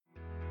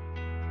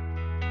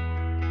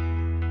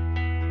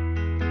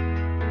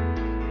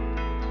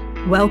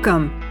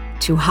Welcome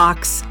to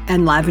Hawks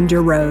and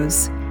Lavender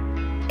Rose,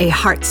 a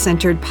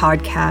heart-centered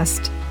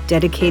podcast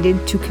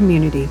dedicated to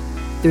community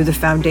through the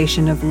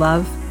foundation of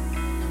love,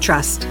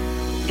 trust,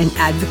 and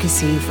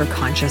advocacy for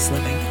conscious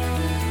living.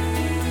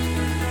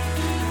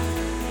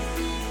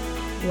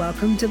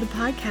 Welcome to the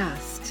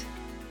podcast.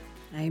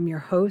 I am your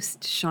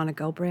host, Shauna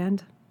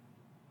Gelbrand.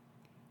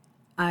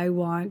 I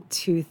want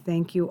to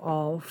thank you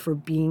all for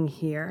being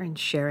here and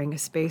sharing a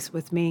space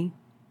with me.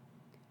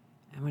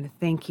 I want to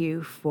thank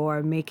you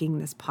for making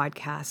this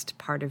podcast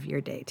part of your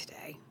day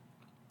today.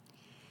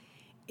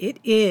 It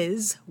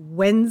is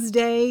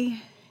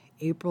Wednesday,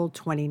 April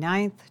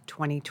 29th,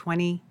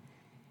 2020,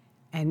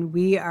 and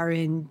we are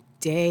in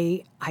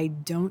day I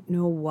don't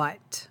know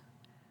what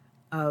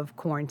of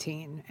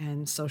quarantine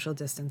and social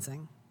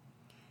distancing.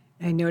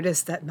 I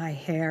noticed that my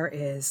hair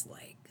is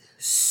like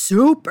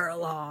super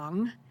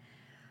long,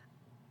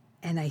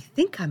 and I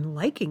think I'm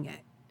liking it.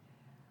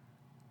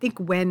 I think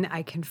when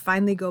I can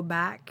finally go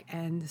back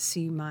and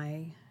see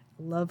my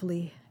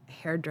lovely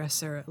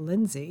hairdresser,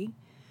 Lindsay,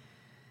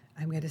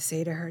 I'm going to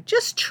say to her,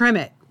 just trim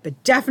it,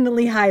 but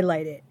definitely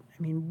highlight it.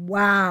 I mean,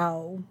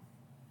 wow,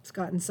 it's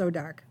gotten so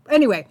dark.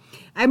 Anyway,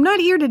 I'm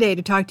not here today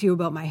to talk to you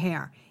about my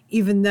hair,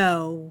 even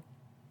though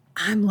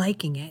I'm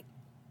liking it.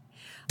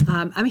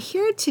 I'm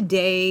here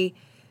today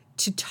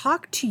to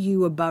talk to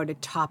you about a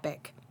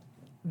topic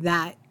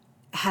that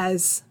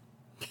has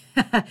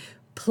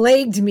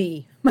plagued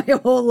me my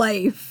whole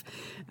life.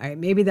 All right,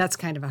 maybe that's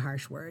kind of a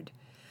harsh word.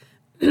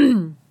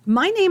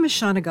 My name is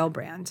Shauna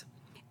Gelbrand,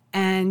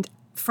 and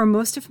for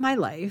most of my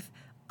life,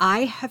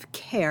 I have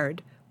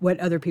cared what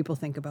other people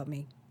think about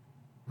me.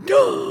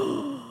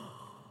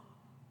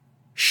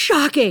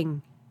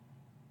 Shocking!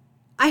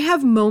 I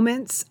have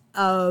moments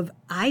of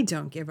I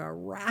don't give a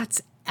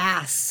rat's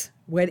ass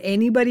what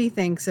anybody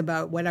thinks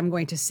about what I'm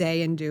going to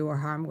say and do or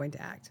how I'm going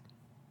to act.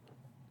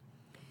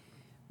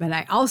 But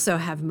I also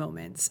have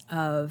moments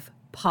of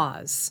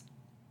pause.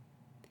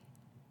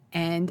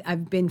 And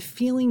I've been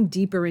feeling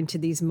deeper into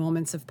these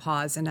moments of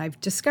pause, and I've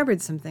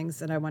discovered some things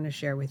that I want to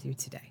share with you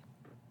today.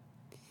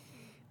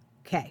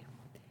 Okay.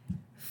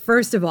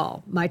 First of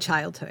all, my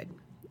childhood,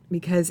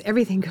 because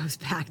everything goes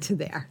back to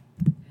there.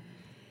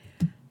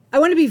 I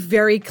want to be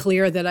very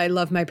clear that I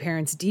love my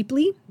parents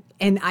deeply,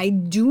 and I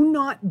do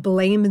not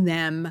blame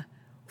them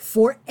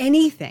for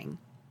anything.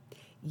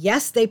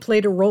 Yes, they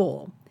played a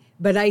role,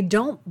 but I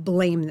don't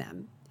blame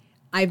them.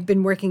 I've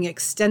been working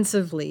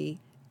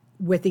extensively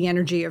with the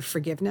energy of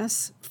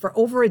forgiveness for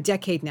over a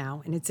decade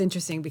now. And it's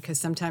interesting because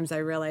sometimes I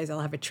realize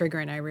I'll have a trigger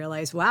and I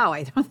realize, wow,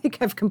 I don't think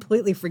I've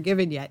completely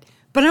forgiven yet,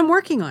 but I'm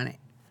working on it.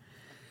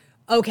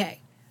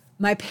 Okay,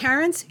 my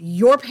parents,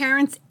 your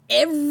parents,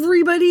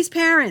 everybody's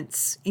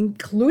parents,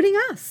 including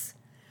us,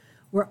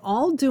 we're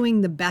all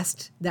doing the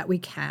best that we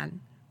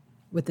can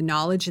with the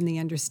knowledge and the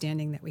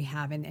understanding that we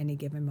have in any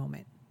given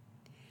moment.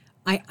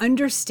 I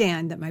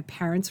understand that my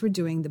parents were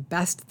doing the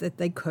best that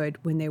they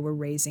could when they were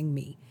raising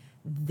me.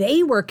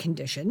 They were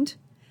conditioned,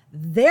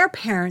 their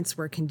parents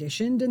were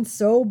conditioned, and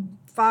so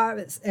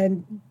far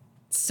and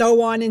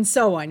so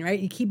on, right?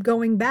 You keep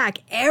going back.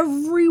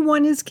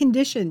 Everyone is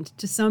conditioned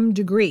to some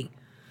degree.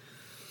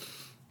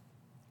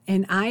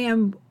 And I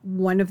am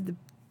one of the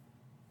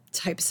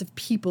types of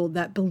people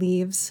that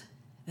believes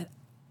that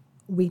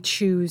we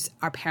choose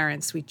our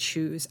parents, we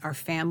choose our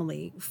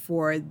family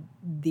for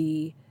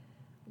the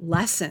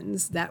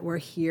lessons that we're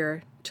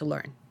here to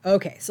learn.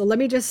 Okay, so let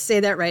me just say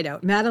that right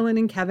out. Madeline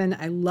and Kevin,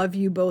 I love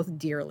you both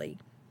dearly.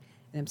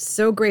 And I'm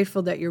so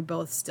grateful that you're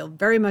both still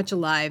very much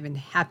alive and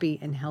happy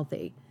and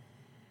healthy.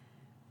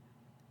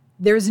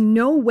 There's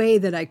no way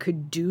that I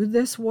could do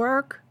this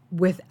work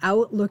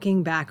without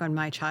looking back on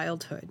my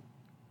childhood.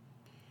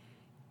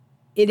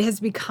 It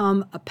has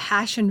become a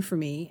passion for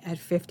me at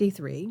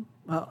 53.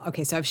 Well,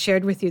 okay, so I've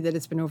shared with you that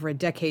it's been over a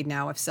decade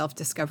now of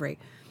self-discovery.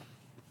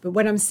 But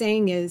what I'm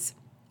saying is,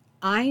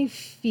 I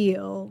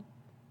feel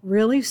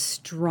really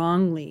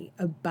strongly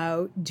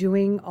about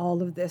doing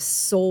all of this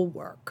soul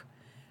work,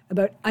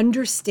 about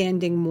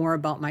understanding more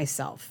about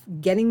myself,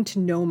 getting to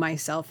know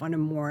myself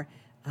on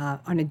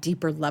a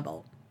deeper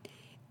level.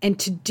 And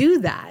to do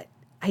that,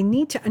 I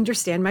need to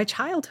understand my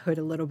childhood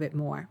a little bit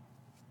more.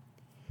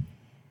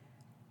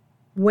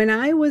 When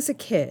I was a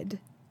kid,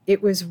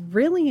 it was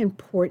really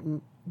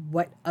important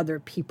what other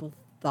people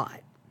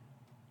thought.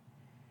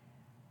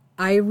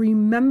 I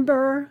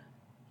remember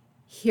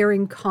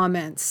hearing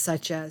comments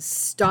such as,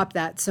 stop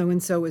that,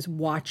 so-and-so is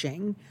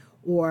watching,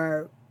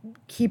 or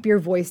keep your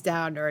voice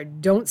down, or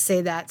don't say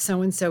that,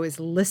 so-and-so is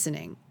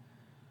listening.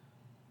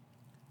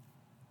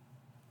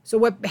 So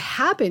what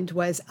happened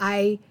was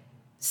I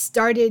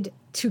started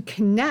to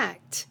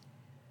connect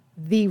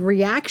the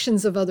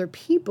reactions of other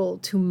people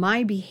to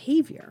my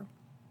behavior.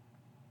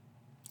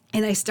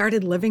 And I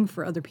started living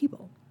for other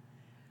people.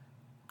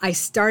 I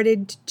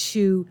started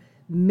to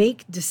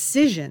make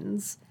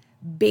decisions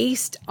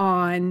based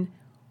on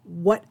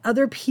what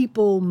other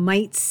people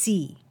might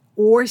see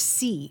or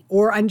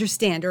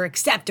understand or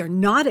accept or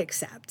not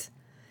accept.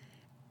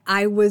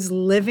 I was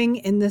living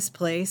in this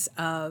place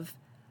of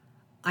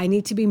I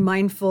need to be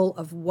mindful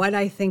of what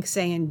I think,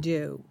 say, and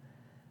do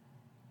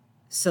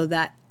so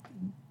that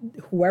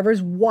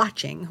whoever's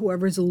watching,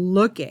 whoever's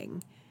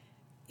looking,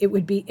 it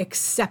would be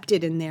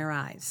accepted in their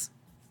eyes.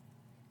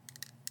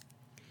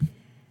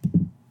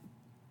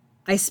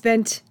 I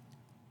spent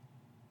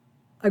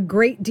a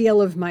great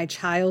deal of my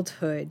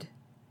childhood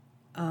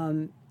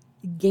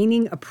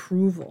gaining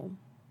approval,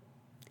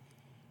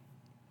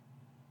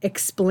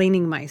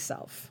 explaining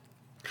myself.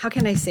 How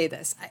can I say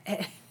this?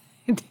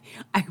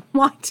 I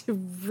want to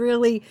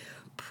really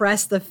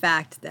press the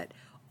fact that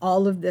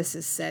all of this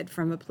is said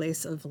from a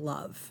place of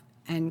love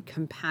and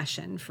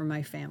compassion for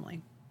my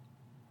family.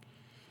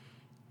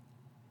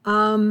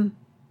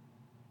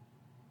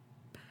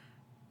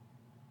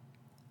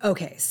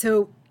 Okay,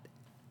 so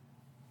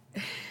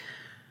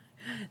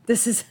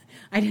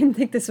I didn't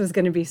think this was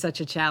going to be such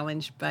a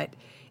challenge, but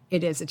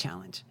it is a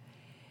challenge.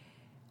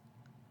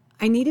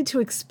 I needed to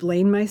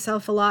explain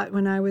myself a lot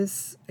when I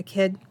was a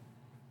kid.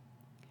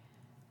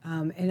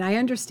 And I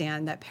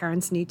understand that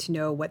parents need to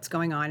know what's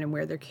going on and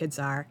where their kids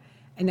are.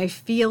 And I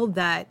feel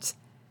that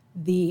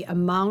the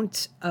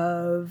amount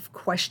of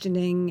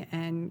questioning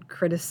and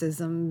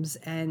criticisms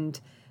and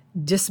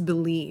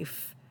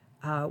disbelief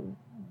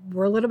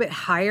were a little bit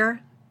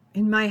higher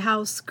in my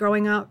house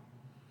growing up.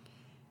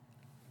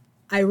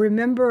 I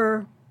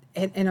remember,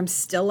 and I'm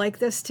still like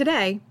this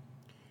today,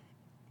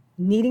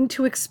 needing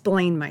to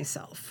explain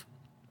myself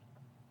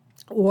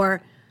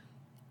or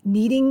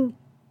needing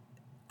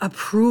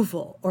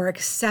approval or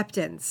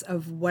acceptance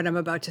of what I'm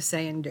about to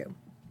say and do.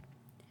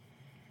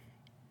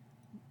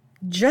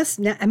 Just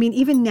now,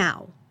 even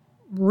now,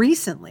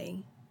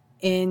 recently,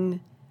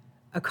 in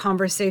a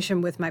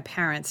conversation with my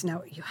parents.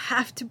 Now, you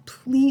have to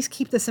please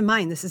keep this in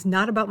mind. This is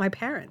not about my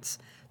parents.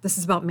 This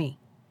is about me.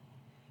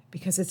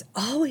 Because it's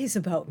always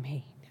about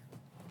me.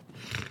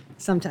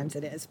 Sometimes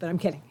it is, but I'm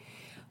kidding.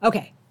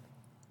 Okay.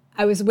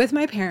 I was with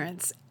my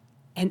parents,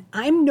 and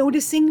I'm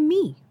noticing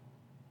me.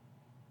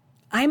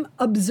 I'm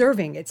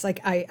observing. It's like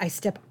I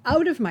step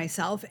out of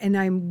myself, and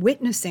I'm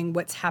witnessing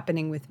what's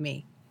happening with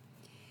me.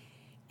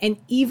 And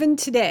even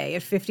today,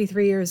 at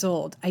 53 years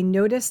old, I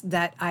notice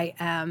that I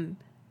am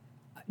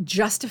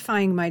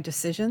justifying my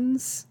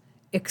decisions,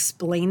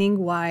 explaining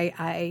why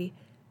I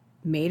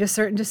made a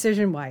certain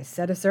decision, why I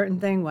said a certain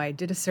thing, why I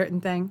did a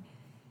certain thing.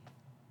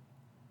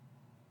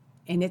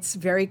 And it's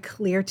very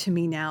clear to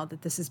me now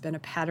that this has been a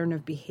pattern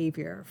of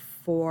behavior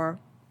for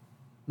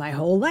my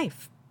whole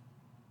life.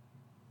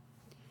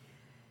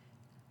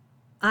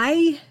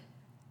 I,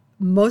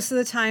 most of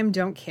the time,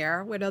 don't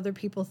care what other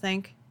people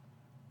think.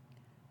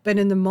 But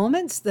in the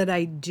moments that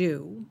I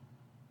do,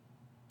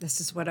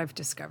 this is what I've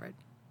discovered.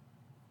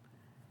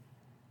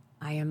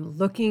 I am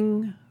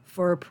looking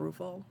for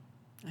approval.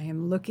 I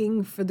am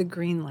looking for the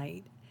green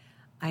light.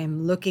 I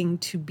am looking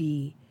to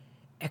be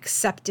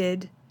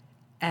accepted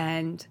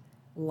and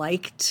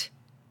liked,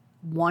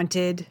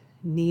 wanted,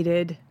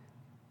 needed.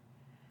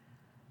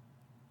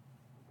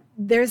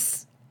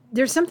 There's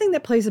something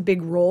that plays a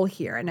big role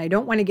here, and I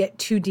don't want to get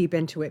too deep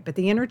into it, but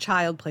the inner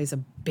child plays a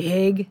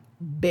big,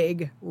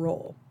 big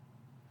role.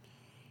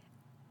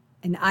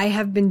 And I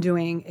have been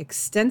doing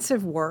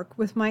extensive work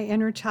with my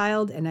inner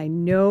child, and I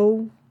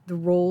know the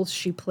roles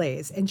she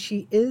plays. And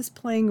she is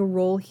playing a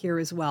role here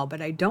as well,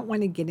 but I don't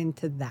want to get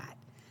into that.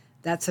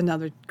 That's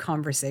another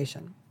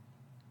conversation.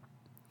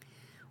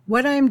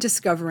 What I'm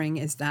discovering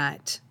is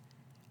that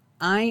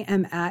I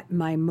am at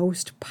my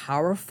most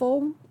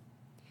powerful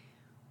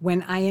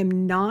when I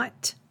am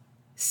not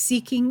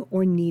seeking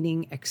or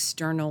needing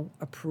external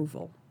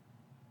approval.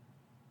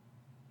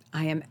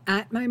 I am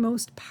at my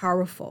most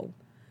powerful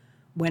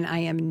when I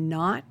am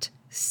not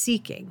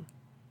seeking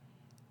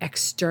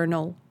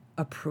external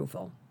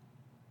approval.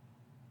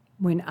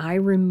 When I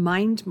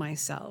remind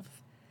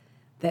myself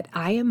that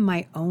I am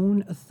my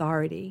own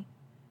authority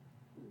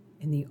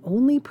and the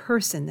only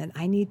person that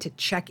I need to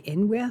check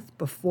in with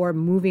before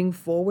moving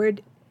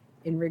forward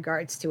in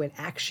regards to an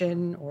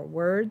action or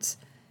words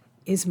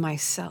is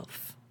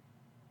myself.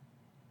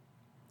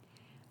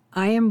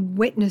 I am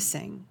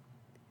witnessing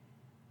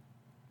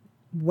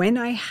when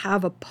I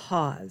have a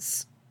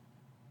pause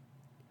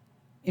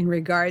in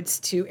regards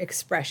to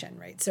expression,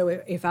 right? So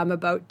if I'm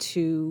about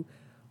to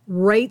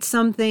write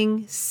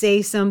something,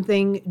 say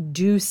something,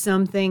 do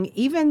something,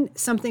 even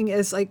something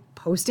as like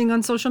posting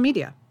on social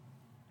media.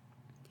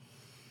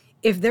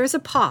 If there's a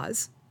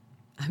pause,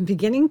 I'm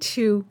beginning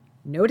to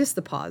notice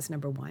the pause,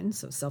 number one,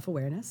 so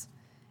self-awareness,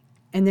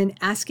 and then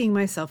asking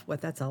myself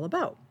what that's all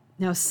about.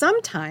 Now,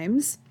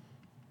 sometimes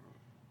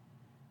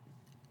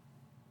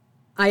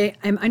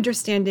I'm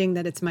understanding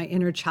that it's my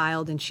inner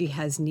child and she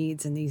has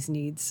needs, and these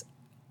needs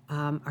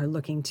are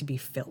looking to be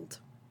filled.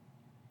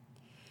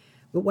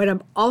 But what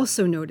I'm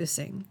also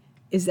noticing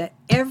is that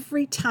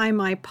every time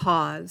I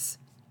pause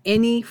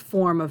any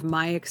form of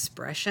my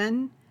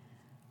expression,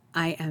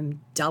 I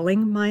am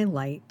dulling my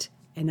light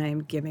and I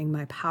am giving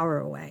my power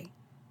away.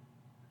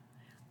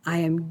 I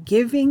am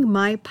giving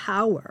my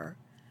power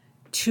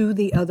to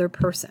the other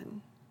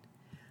person.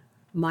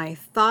 My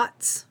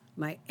thoughts,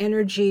 my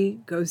energy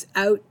goes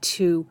out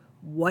to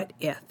what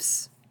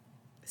ifs.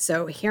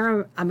 So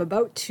here I'm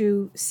about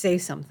to say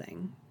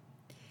something,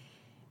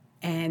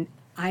 and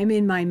I'm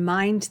in my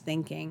mind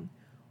thinking,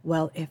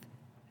 well, if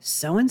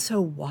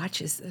so-and-so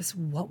watches this,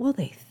 what will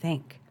they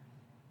think?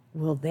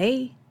 Will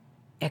they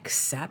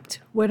accept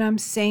what I'm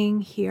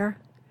saying here?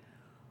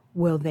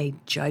 Will they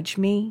judge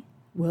me?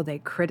 Will they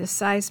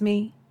criticize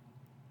me?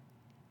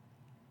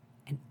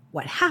 And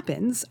what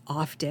happens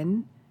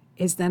often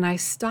is then I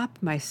stop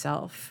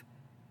myself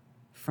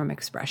from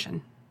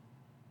expression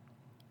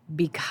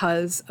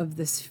because of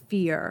this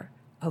fear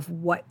of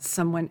what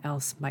someone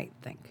else might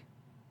think.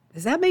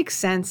 Does that make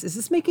sense? Is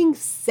this making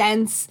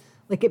sense?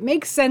 Like, it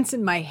makes sense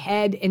in my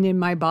head and in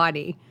my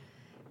body,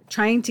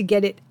 trying to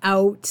get it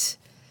out.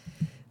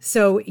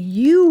 So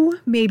you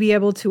may be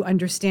able to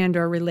understand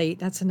or relate.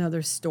 That's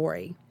another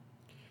story.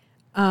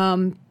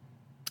 And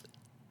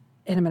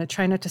I'm going to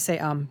try not to say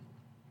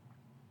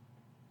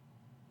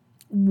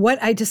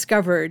What I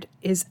discovered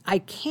is I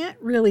can't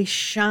really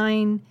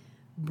shine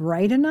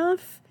bright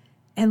enough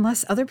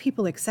unless other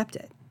people accept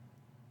it.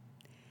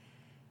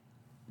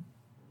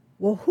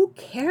 Well, who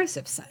cares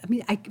if...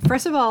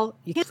 first of all,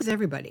 you can't please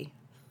everybody.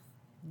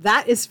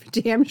 That is for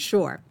damn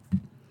sure.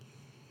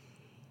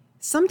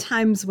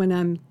 Sometimes when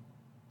I'm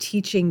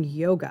teaching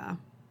yoga,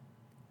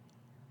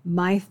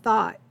 my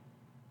thought,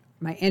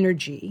 my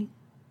energy,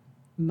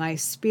 my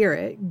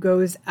spirit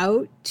goes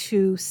out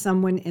to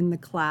someone in the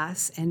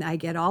class, and I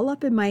get all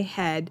up in my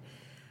head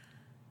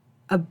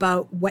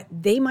about what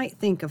they might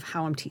think of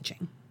how I'm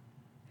teaching,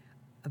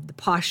 of the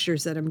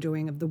postures that I'm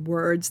doing, of the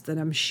words that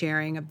I'm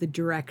sharing, of the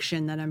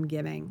direction that I'm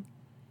giving.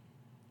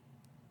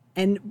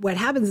 And what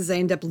happens is I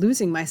end up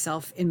losing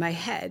myself in my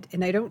head,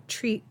 and I don't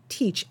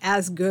teach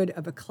as good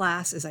of a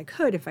class as I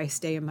could if I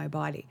stay in my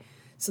body.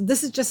 So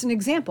this is just an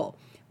example.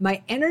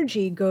 My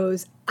energy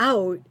goes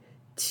out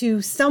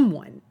to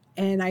someone,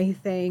 and I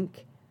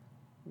think,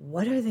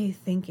 what are they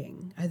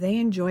thinking? Are they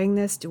enjoying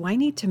this? Do I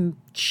need to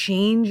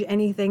change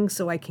anything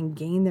so I can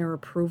gain their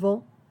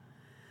approval?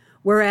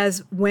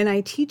 Whereas when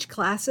I teach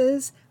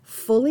classes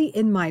fully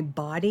in my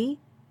body,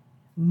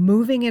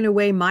 moving in a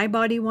way my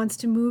body wants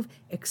to move,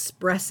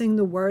 expressing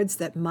the words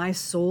that my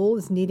soul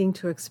is needing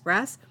to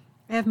express,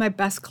 I have my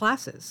best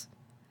classes.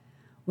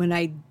 When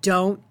I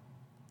don't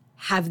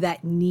have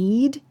that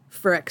need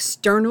for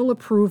external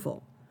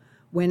approval,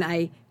 when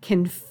I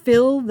can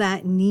fill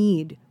that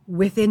need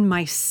within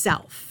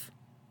myself,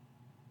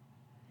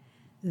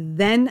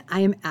 then I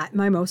am at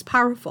my most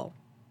powerful.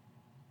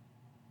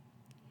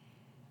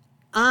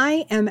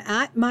 I am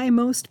at my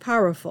most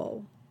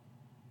powerful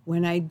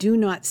when I do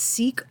not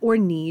seek or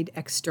need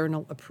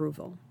external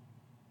approval.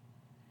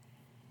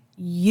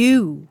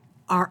 You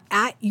are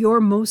at your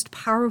most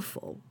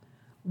powerful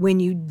when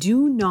you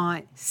do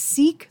not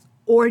seek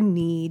or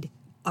need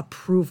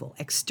approval,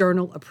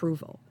 external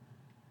approval.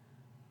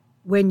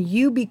 When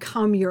you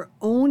become your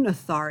own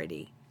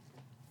authority.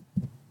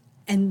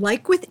 And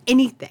like with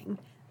anything,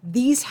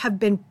 these have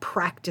been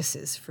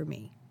practices for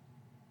me.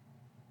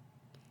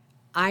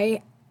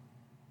 I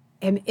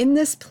am in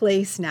this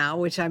place now,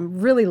 which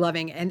I'm really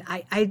loving, and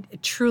I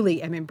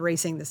truly am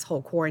embracing this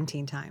whole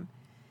quarantine time,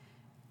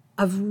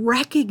 of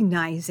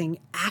recognizing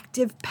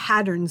active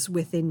patterns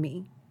within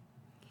me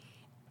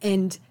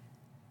and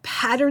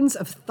patterns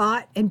of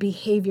thought and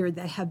behavior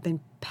that have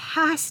been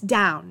passed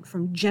down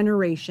from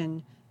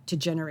generation to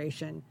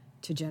generation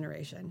to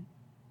generation.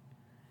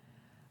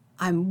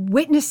 I'm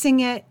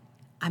witnessing it,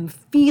 I'm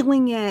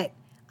feeling it,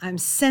 I'm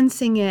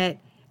sensing it,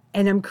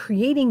 and I'm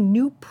creating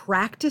new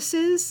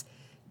practices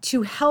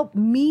to help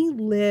me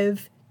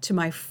live to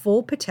my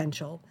full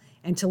potential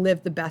and to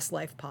live the best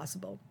life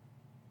possible.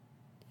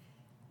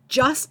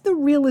 Just the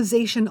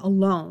realization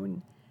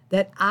alone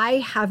that I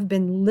have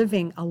been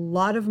living a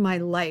lot of my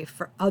life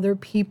for other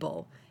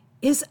people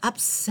is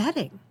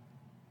upsetting.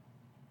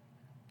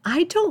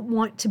 I don't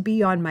want to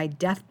be on my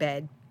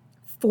deathbed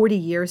 40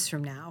 years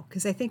from now,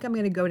 because I think I'm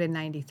going to go to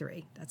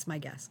 93. That's my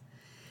guess.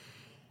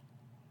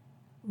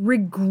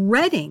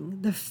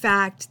 Regretting the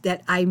fact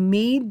that I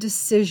made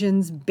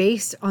decisions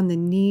based on the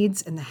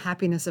needs and the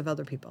happiness of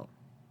other people.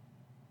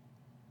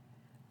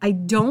 I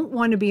don't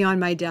want to be on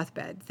my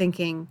deathbed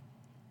thinking,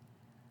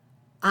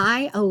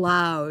 I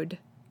allowed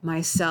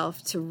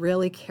myself to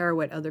really care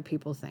what other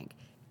people think.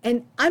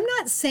 And I'm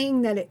not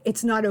saying that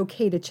it's not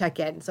okay to check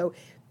in. So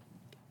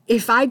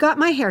if I got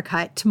my hair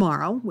cut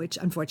tomorrow, which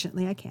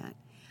unfortunately I can't,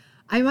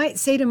 I might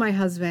say to my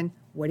husband,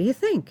 what do you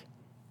think?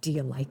 Do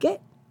you like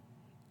it?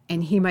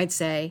 And he might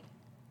say,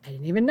 I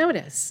didn't even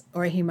notice.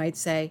 Or he might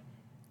say,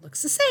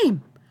 looks the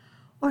same.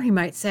 Or he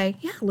might say,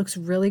 yeah, looks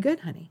really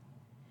good, honey.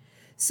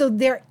 So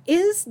there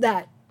is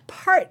that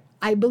part,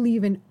 I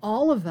believe, in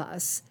all of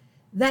us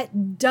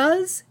that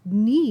does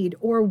need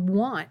or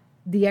want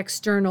the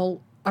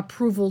external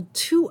approval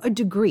to a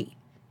degree.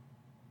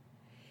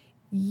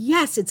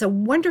 Yes, it's a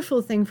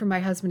wonderful thing for my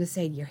husband to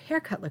say, your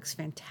haircut looks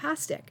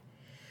fantastic.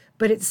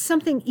 But it's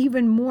something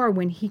even more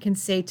when he can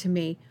say to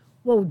me,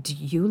 well, do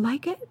you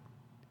like it?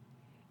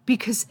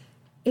 Because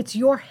it's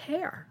your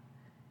hair.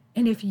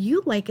 And if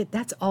you like it,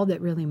 that's all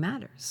that really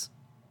matters.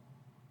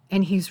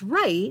 And he's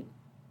right.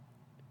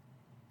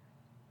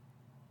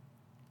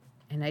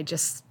 And I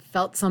just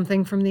felt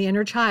something from the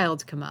inner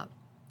child come up.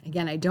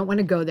 Again, I don't want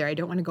to go there. I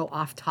don't want to go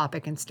off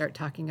topic and start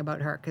talking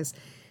about her, because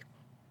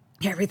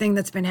everything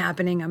that's been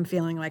happening, I'm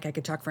feeling like I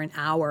could talk for an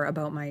hour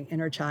about my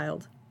inner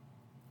child.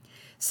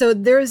 So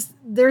there's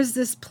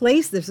this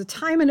place, there's a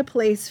time and a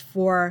place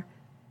for,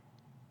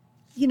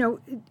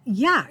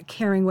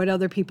 caring what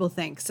other people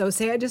think. So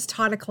say I just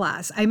taught a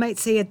class. I might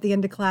say at the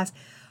end of class,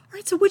 all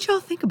right, so what y'all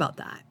think about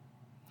that?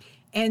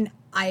 And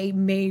I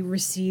may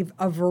receive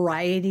a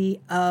variety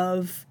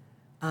of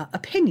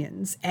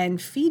opinions and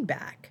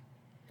feedback.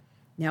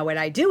 Now, what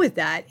I do with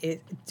that is,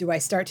 do I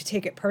start to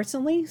take it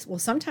personally? Well,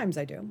 sometimes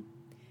I do.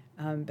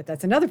 But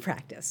that's another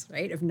practice,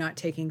 right, of not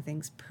taking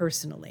things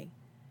personally.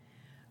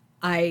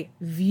 I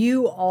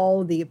view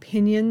all the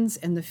opinions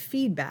and the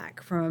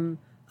feedback from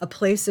a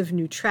place of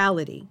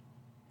neutrality,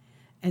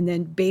 and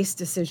then base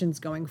decisions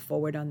going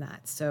forward on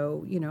that.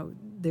 So,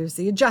 there's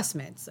the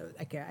adjustment. So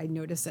I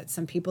noticed that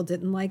some people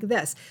didn't like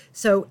this.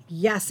 So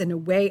yes, in a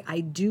way, I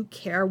do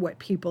care what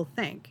people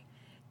think.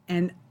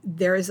 And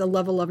there is a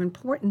level of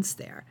importance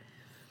there.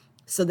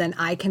 So then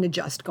I can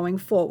adjust going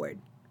forward.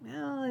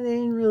 Well, they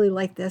didn't really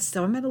like this,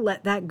 so I'm going to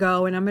let that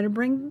go, and I'm going to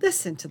bring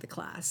this into the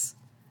class.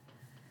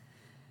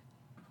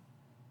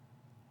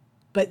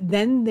 But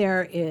then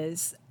there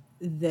is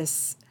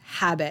this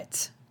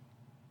habit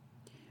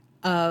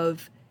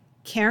of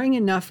caring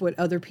enough what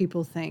other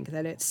people think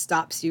that it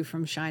stops you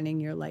from shining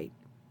your light.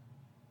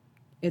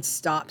 It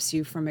stops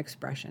you from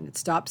expression. It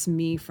stops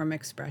me from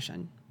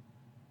expression.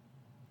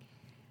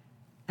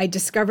 I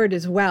discovered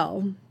as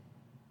well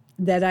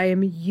that I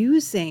am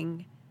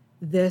using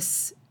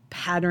this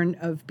pattern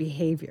of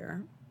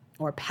behavior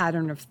or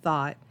pattern of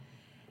thought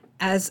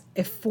as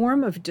a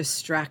form of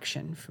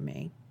distraction for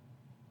me.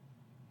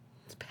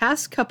 The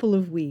past couple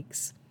of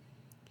weeks,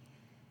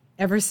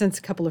 ever since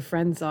a couple of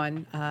friends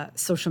on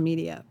social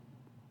media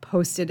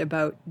posted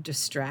about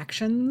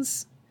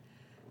distractions,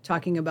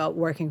 talking about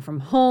working from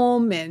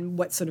home and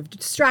what sort of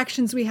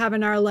distractions we have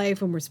in our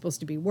life when we're supposed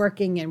to be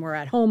working and we're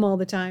at home all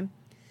the time.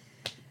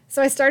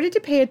 So I started to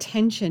pay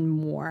attention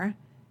more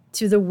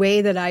to the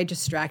way that I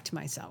distract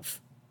myself.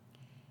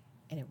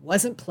 And it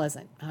wasn't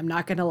pleasant. I'm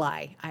not going to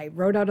lie. I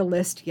wrote out a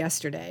list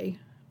yesterday.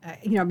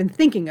 I've been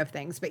thinking of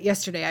things, but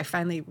yesterday I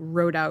finally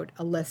wrote out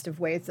a list of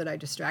ways that I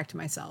distract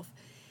myself.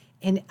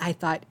 And I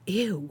thought,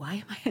 ew,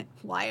 why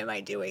am I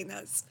doing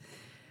this?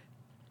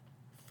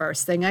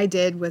 First thing I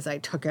did was I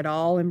took it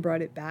all and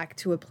brought it back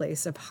to a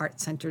place of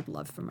heart-centered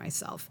love for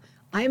myself.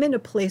 I'm in a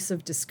place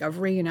of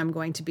discovery, and I'm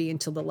going to be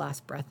until the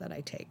last breath that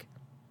I take.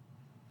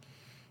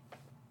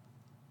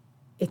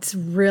 It's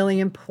really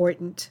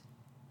important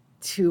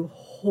to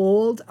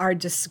hold our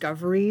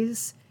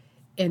discoveries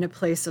in a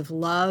place of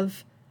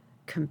love,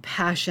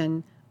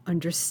 compassion,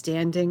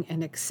 understanding,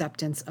 and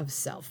acceptance of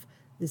self.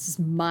 This is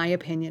my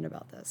opinion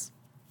about this.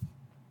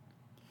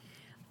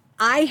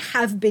 I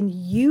have been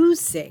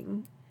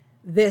using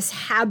this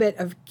habit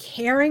of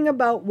caring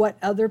about what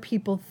other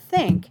people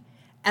think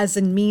as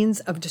a means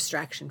of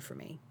distraction for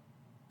me.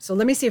 So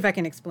let me see if I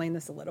can explain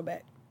this a little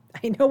bit.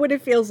 I know what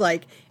it feels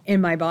like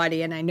in my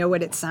body, and I know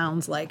what it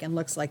sounds like and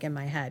looks like in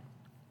my head.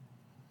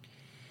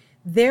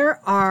 There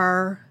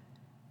are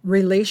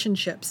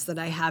relationships that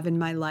I have in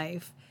my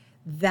life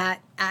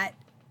that at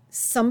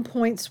some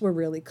points we're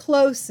really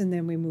close, and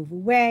then we move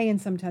away,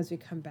 and sometimes we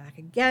come back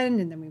again,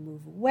 and then we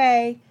move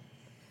away.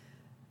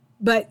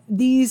 But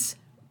these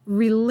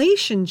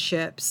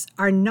relationships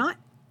are not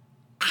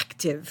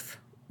active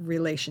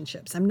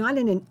relationships. I'm not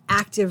in an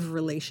active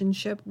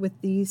relationship with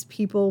these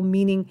people,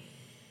 meaning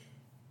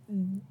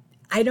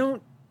I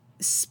don't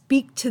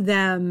speak to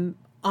them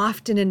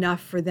often enough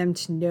for them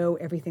to know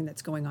everything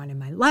that's going on in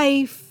my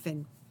life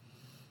and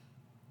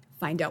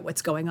find out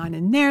what's going on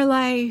in their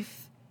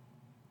life.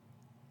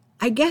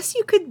 I guess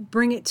you could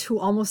bring it to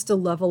almost a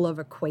level of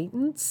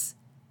acquaintance,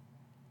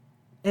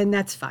 and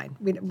that's fine.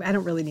 I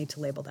don't really need to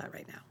label that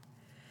right now.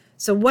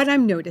 So what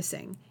I'm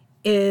noticing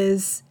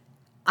is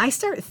I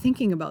start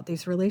thinking about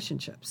these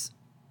relationships.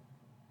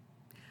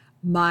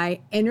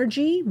 My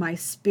energy, my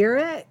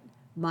spirit,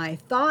 my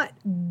thought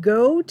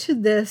go to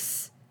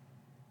this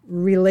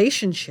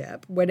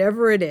relationship,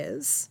 whatever it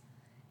is,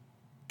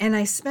 and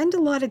I spend a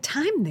lot of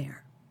time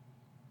there.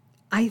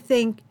 I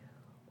think,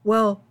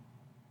 well,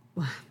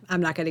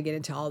 I'm not going to get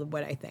into all of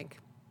what I think.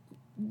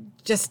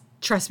 Just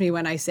trust me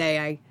when I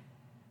say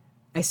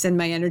I send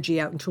my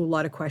energy out into a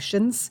lot of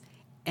questions,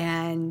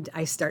 and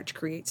I start to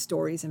create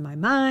stories in my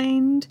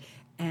mind.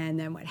 And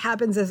then what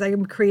happens is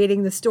I'm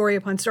creating the story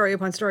upon story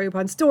upon story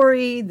upon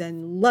story.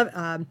 Then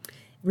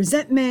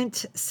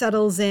resentment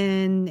settles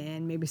in,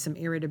 and maybe some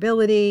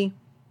irritability.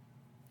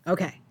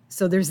 Okay,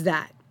 so there's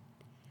that.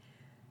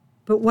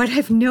 But what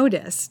I've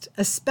noticed,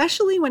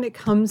 especially when it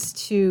comes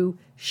to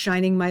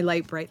shining my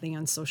light brightly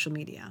on social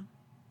media,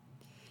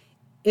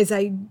 is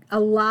I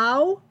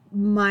allow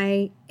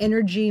my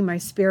energy, my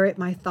spirit,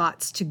 my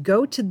thoughts to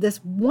go to this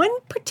one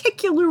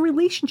particular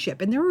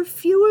relationship, and there are a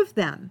few of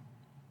them.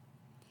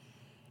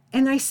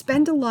 And I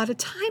spend a lot of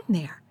time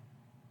there.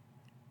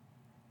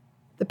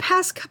 the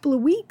past couple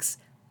of weeks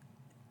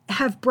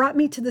have brought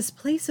me to this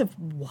place of,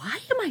 why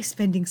am I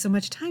spending so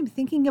much time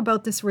thinking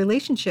about this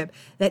relationship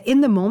that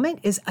in the moment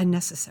is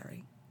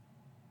unnecessary?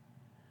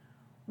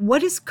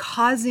 What is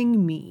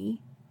causing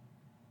me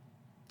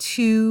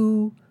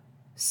to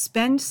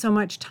spend so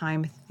much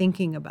time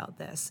thinking about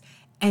this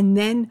and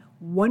then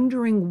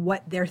wondering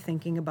what they're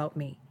thinking about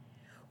me,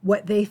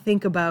 what they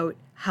think about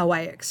how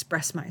I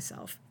express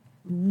myself?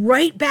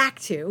 Right back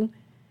to,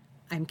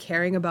 I'm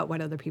caring about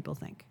what other people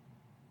think.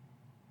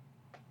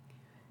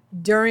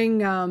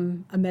 During a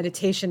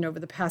meditation over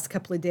the past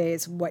couple of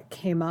days, what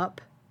came up,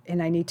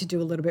 and I need to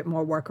do a little bit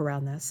more work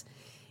around this,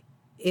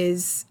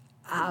 is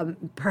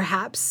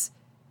perhaps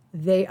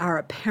they are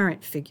a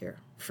parent figure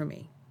for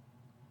me.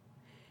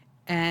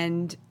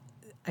 And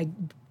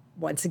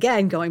once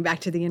again, going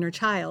back to the inner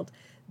child,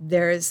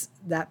 there's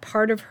that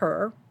part of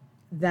her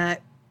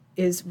that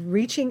is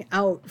reaching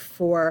out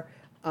for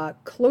a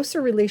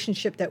closer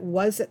relationship that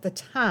was at the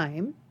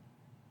time.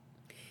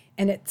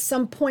 And at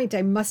some point,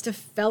 I must have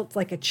felt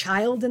like a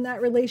child in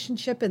that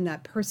relationship, and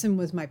that person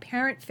was my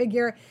parent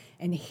figure.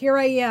 And here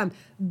I am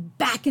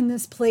back in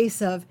this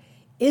place of,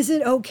 is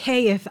it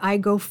okay if I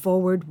go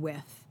forward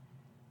with?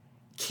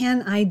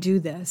 Can I do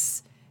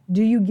this?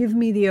 Do you give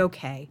me the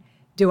okay?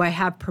 Do I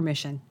have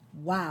permission?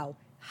 Wow,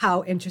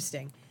 how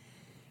interesting.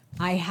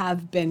 I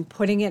have been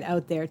putting it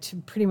out there to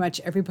pretty much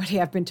everybody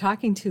I've been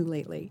talking to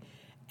lately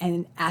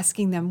and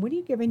asking them, what are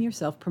you giving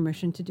yourself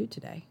permission to do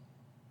today?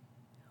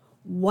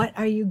 What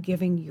are you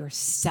giving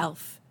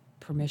yourself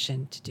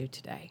permission to do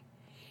today?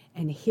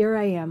 And here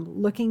I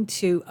am looking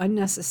to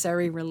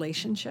unnecessary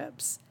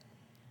relationships,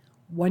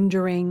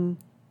 wondering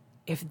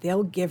if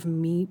they'll give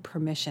me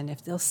permission,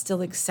 if they'll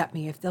still accept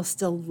me, if they'll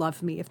still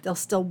love me, if they'll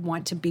still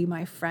want to be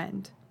my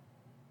friend.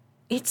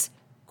 It's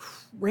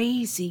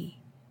crazy.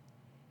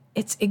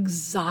 It's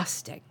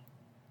exhausting.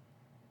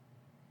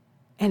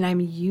 And I'm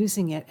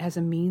using it as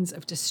a means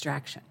of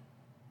distraction.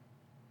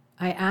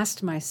 I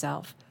asked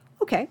myself,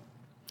 okay,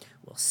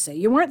 well, say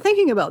you weren't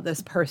thinking about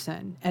this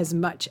person as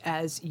much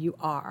as you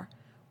are.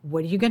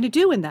 What are you going to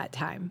do in that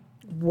time?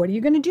 What are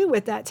you going to do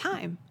with that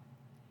time?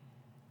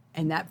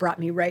 And that brought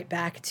me right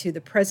back to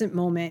the present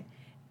moment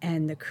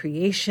and the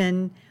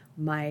creation,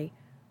 my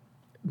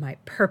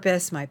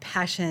purpose, my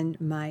passion,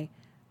 my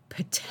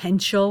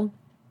potential.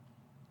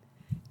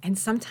 And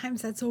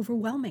sometimes that's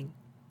overwhelming.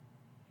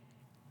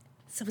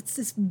 So it's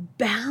this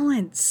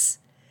balance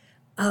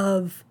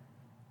of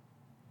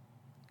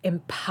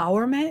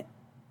empowerment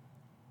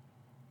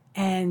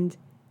and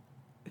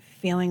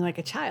feeling like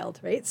a child,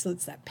 right? So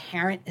it's that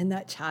parent and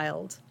that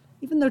child,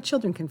 even though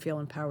children can feel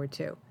empowered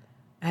too.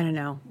 I don't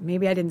know.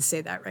 Maybe I didn't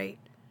say that right.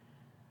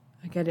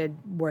 I got to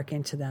work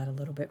into that a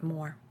little bit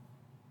more.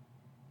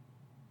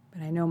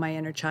 But I know my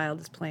inner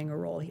child is playing a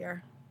role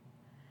here.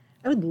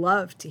 I would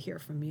love to hear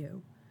from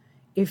you.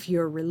 If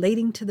you're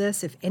relating to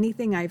this, if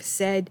anything I've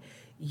said,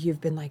 you've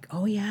been like,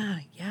 oh yeah,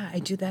 I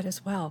do that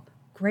as well.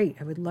 Great.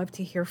 I would love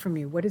to hear from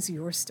you. What is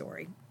your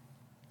story?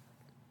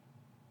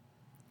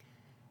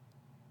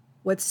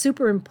 What's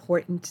super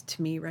important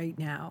to me right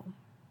now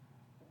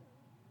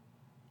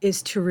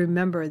is to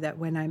remember that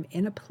when I'm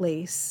in a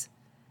place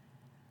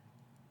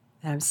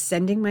that I'm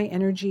sending my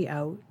energy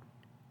out,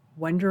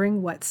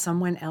 wondering what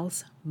someone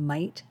else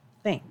might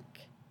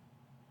think,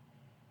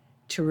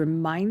 to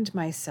remind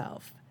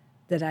myself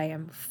that I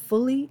am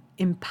fully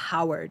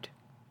empowered.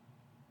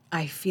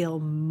 I feel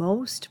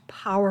most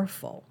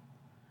powerful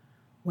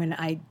when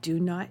I do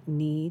not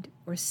need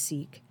or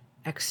seek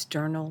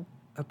external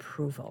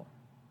approval.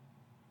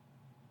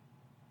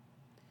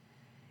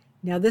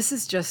 Now, this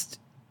is just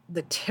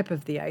the tip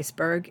of the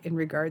iceberg in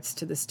regards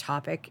to this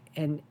topic,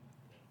 and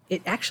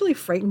it actually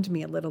frightened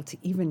me a little to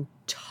even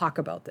talk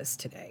about this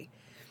today,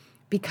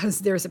 because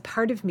there's a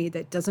part of me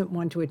that doesn't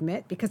want to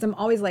admit, because I'm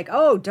always like,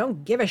 oh,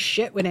 don't give a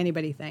shit what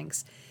anybody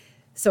thinks.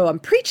 So I'm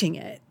preaching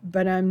it,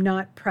 but I'm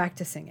not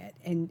practicing it.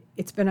 And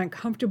it's been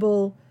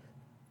uncomfortable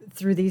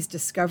through these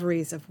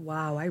discoveries of,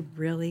 wow, I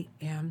really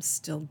am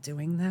still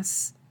doing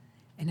this,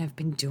 and I've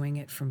been doing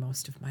it for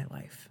most of my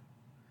life.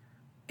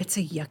 It's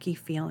a yucky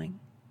feeling.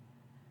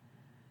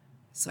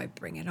 So I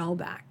bring it all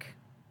back.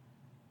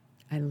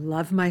 I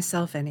love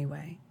myself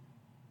anyway.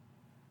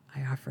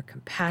 I offer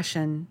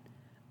compassion,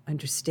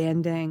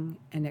 understanding,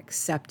 and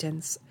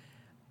acceptance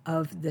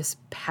of this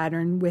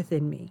pattern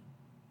within me.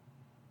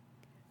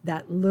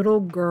 That little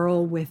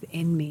girl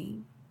within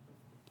me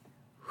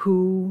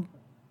who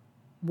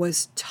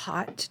was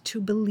taught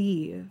to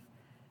believe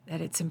that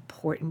it's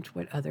important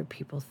what other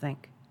people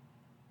think.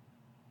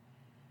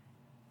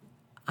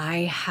 I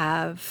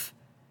have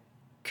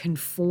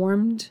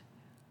conformed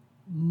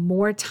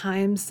more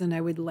times than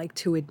I would like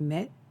to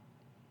admit,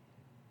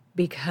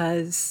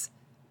 because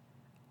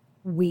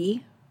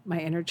we, my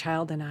inner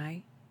child and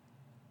I,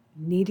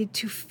 needed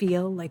to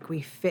feel like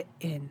we fit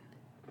in,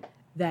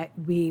 that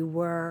we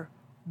were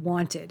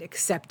wanted,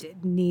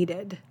 accepted,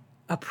 needed,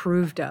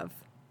 approved of.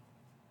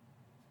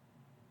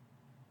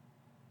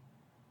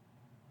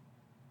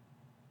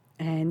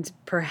 And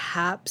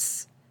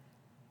perhaps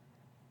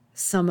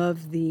some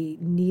of the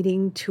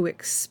needing to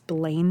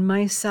explain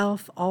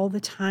myself all the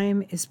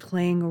time is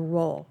playing a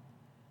role.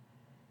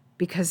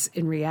 Because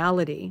in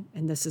reality,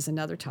 and this is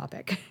another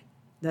topic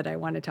that I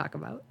want to talk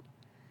about,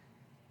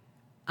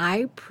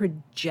 I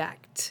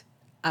project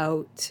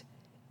out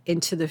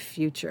into the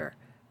future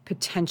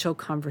potential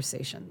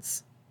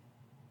conversations.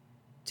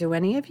 Do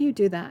any of you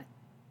do that?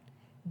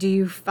 Do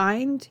you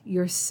find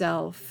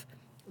yourself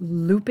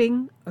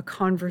looping a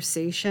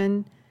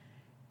conversation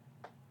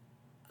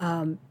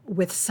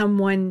with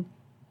someone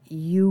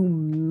you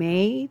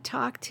may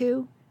talk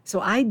to? So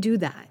I do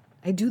that.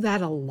 I do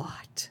that a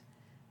lot.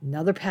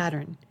 Another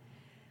pattern.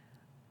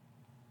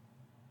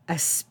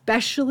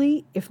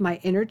 Especially if my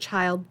inner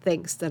child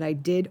thinks that I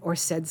did or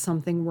said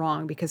something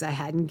wrong because I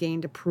hadn't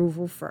gained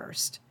approval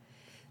first.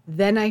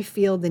 Then I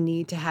feel the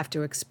need to have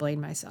to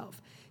explain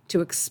myself,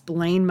 to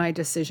explain my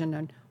decision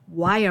on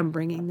why I'm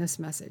bringing this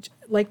message.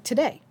 Like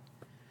today,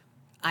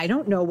 I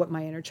don't know what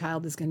my inner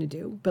child is going to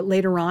do, but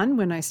later on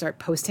when I start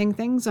posting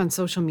things on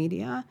social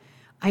media,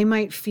 I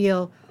might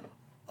feel,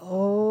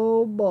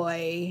 oh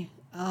boy,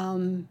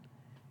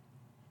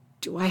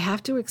 do I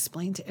have to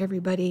explain to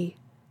everybody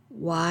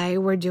why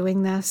we're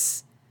doing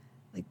this?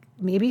 Like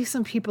maybe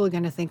some people are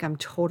going to think I'm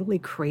totally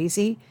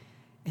crazy,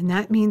 and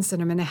that means that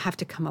I'm going to have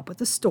to come up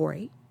with a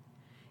story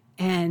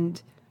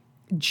and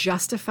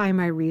justify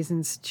my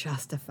reasons,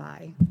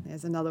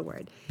 there's another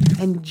word,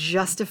 and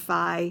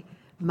justify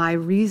my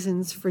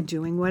reasons for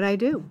doing what I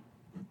do.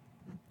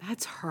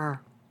 That's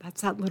her.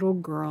 That's that little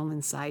girl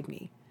inside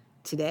me.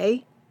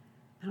 Today,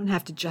 I don't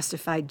have to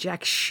justify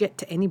jack shit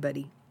to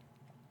anybody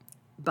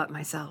but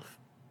myself.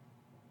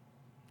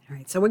 All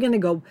right, so I'm going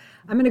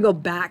to go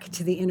back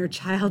to the inner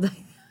child,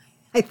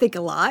 I think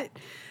a lot,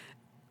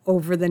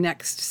 over the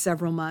next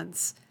several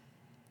months.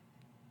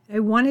 I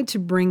wanted to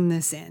bring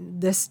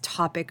this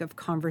topic of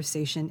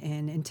conversation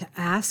in, and to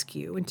ask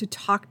you and to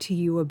talk to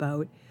you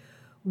about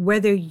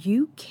whether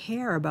you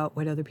care about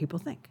what other people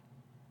think.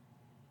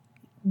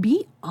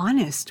 Be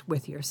honest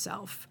with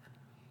yourself.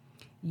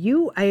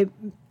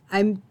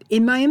 I'm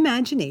in my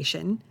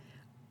imagination,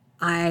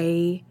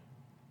 I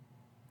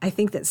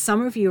think that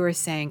some of you are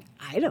saying,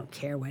 I don't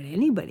care what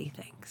anybody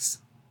thinks.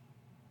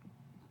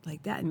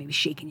 Like that, and maybe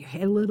shaking your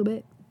head a little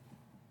bit.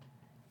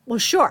 Well,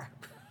 sure.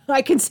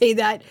 I can say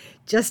that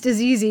just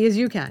as easy as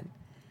you can.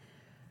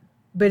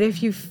 But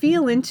if you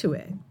feel into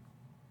it,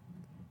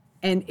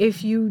 and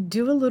if you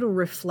do a little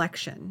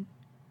reflection,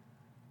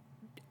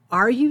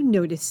 are you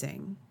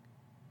noticing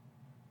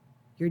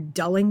you're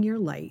dulling your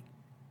light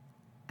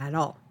at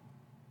all?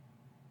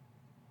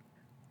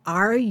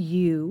 Are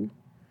you,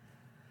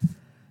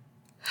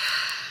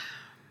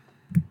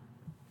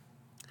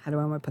 how do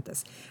I want to put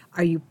this?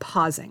 Are you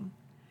pausing?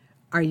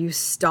 Are you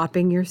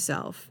stopping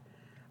yourself?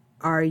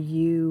 Are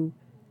you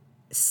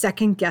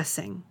second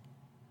guessing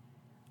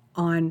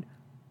on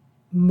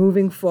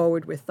moving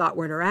forward with thought,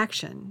 word, or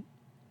action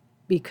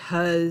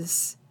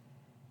because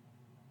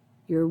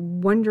you're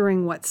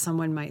wondering what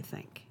someone might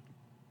think?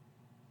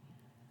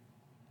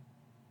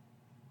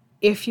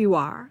 If you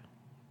are,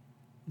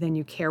 then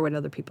you care what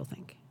other people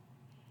think.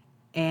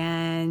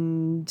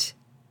 And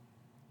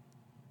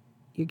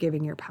you're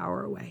giving your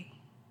power away.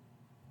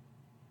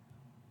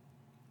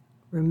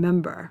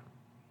 Remember,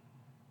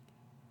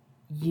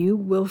 you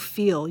will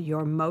feel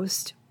your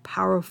most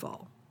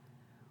powerful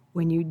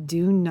when you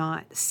do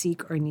not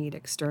seek or need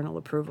external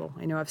approval.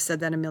 I know I've said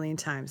that a million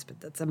times, but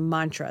that's a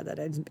mantra that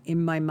is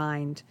in my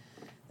mind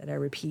that I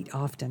repeat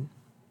often.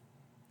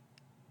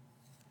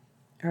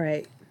 All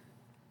right.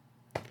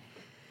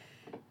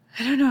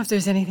 I don't know if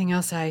there's anything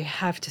else I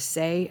have to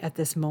say at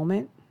this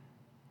moment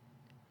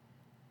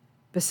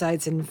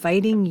besides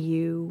inviting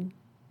you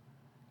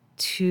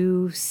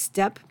to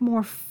step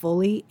more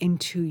fully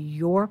into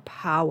your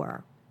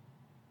power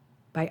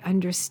by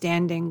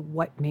understanding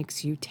what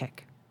makes you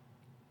tick.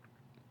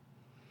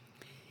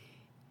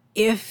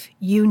 If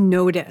you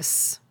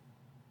notice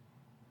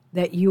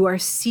that you are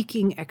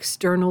seeking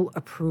external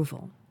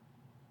approval,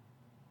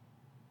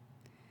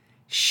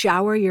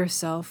 shower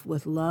yourself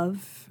with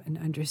love and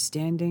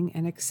understanding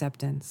and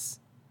acceptance,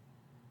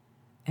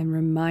 and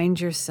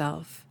remind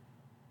yourself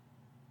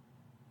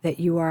that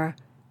you are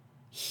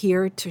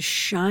here to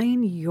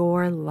shine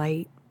your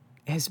light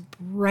as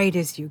bright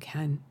as you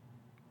can.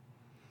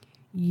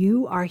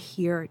 You are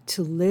here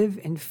to live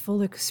in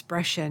full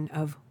expression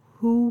of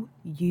who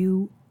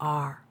you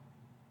are.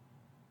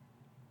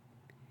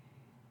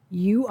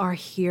 You are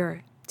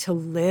here to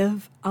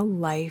live a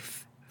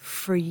life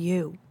for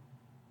you,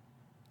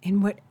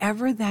 in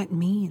whatever that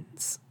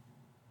means.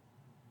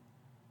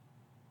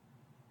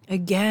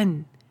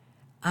 Again,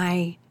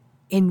 I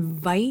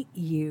invite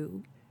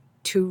you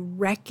to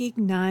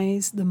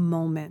recognize the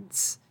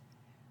moments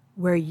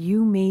where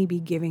you may be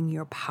giving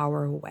your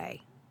power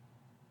away.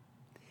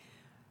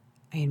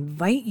 I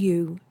invite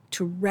you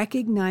to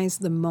recognize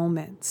the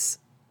moments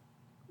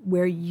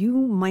where you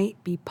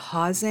might be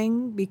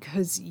pausing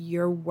because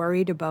you're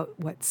worried about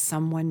what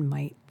someone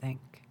might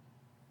think.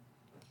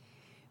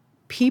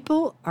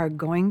 People are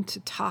going to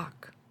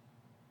talk.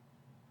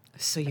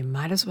 So you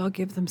might as well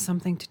give them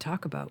something to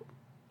talk about.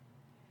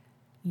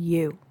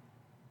 You,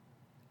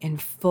 in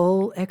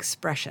full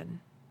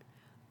expression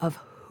of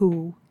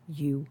who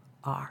you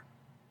are.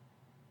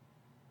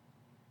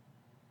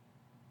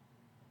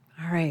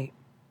 All right.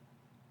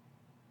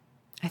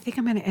 I think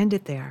I'm going to end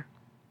it there.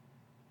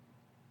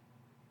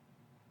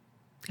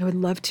 I would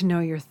love to know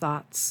your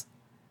thoughts.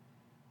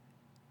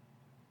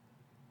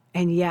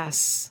 And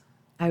yes,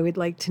 I would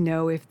like to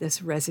know if this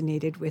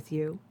resonated with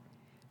you.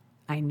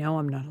 I know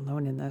I'm not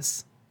alone in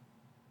this.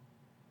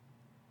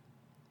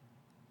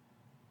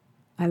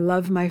 I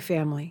love my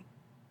family.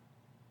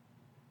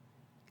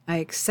 I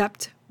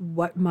accept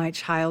what my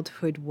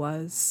childhood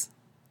was.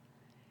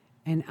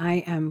 And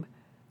I am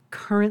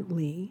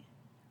currently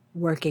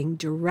working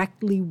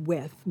directly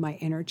with my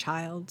inner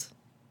child.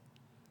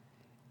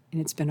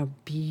 And it's been a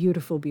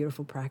beautiful,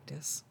 beautiful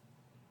practice.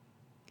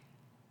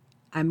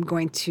 I'm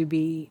going to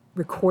be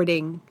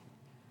recording,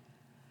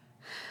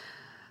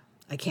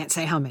 I can't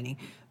say how many,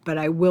 but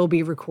I will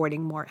be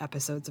recording more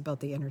episodes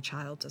about the inner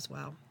child as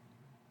well,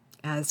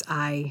 as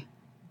I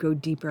go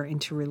deeper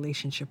into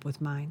relationship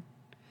with mine.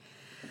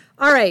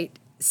 All right,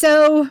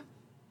 so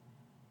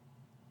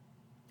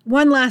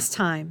one last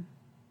time,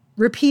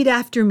 repeat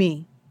after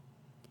me.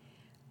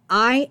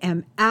 I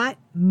am at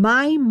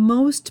my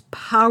most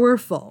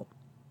powerful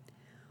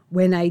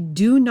when I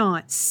do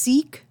not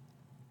seek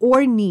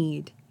or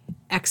need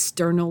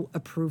external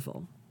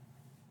approval.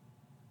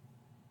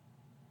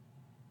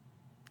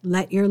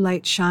 Let your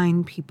light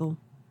shine, people.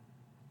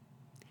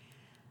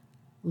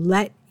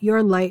 Let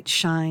your light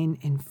shine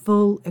in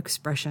full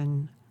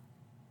expression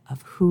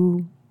of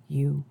who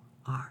you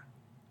are.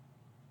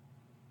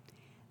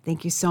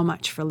 Thank you so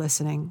much for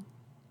listening.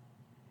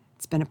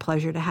 It's been a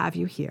pleasure to have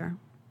you here.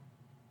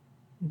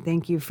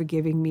 Thank you for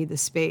giving me the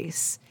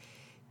space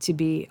to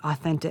be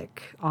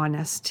authentic,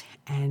 honest,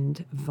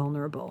 and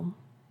vulnerable.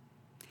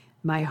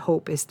 My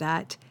hope is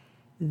that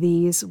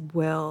these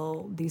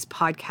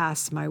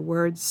podcasts, my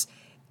words,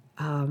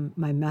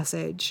 my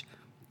message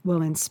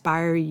will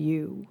inspire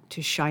you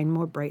to shine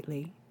more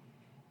brightly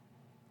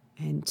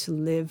and to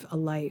live a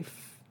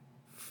life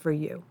for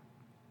you.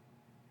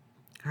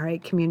 All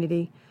right,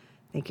 community,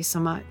 thank you so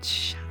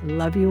much. I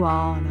love you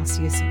all, and I'll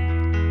see you soon.